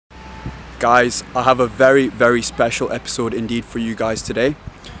Guys, I have a very special episode indeed for you guys today.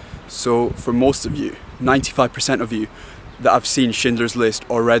 So for most of you, 95% of you that have seen Schindler's List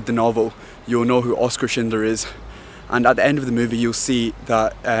or read the novel, you'll know who Oskar Schindler is. And at the end of the movie you'll see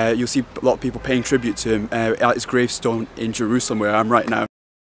that a lot of people paying tribute to him at his gravestone in Jerusalem, where I am right now.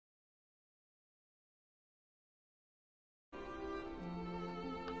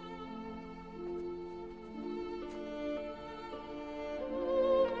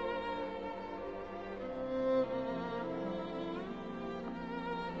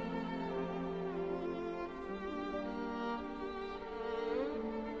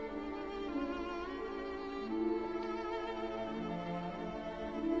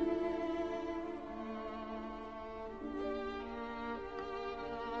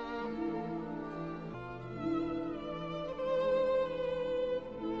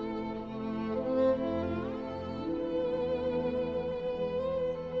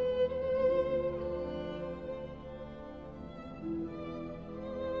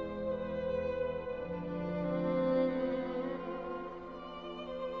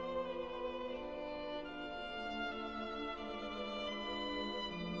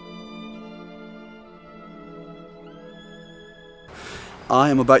 I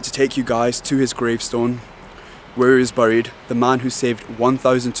am about to take you guys to his gravestone, where he is buried, the man who saved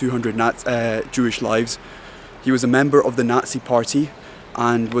 1,200 Jewish lives. He was a member of the Nazi party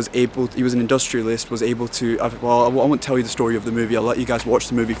and he was an industrialist, was able to, well, I won't tell you the story of the movie, I'll let you guys watch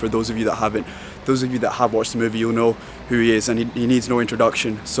the movie for those of you that haven't. Those of you that have watched the movie, you'll know who he is, and he needs no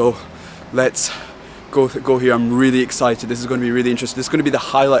introduction. So let's go here. I'm really excited. This is going to be really interesting. This is going to be the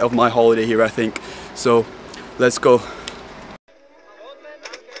highlight of my holiday here, I think. So let's go.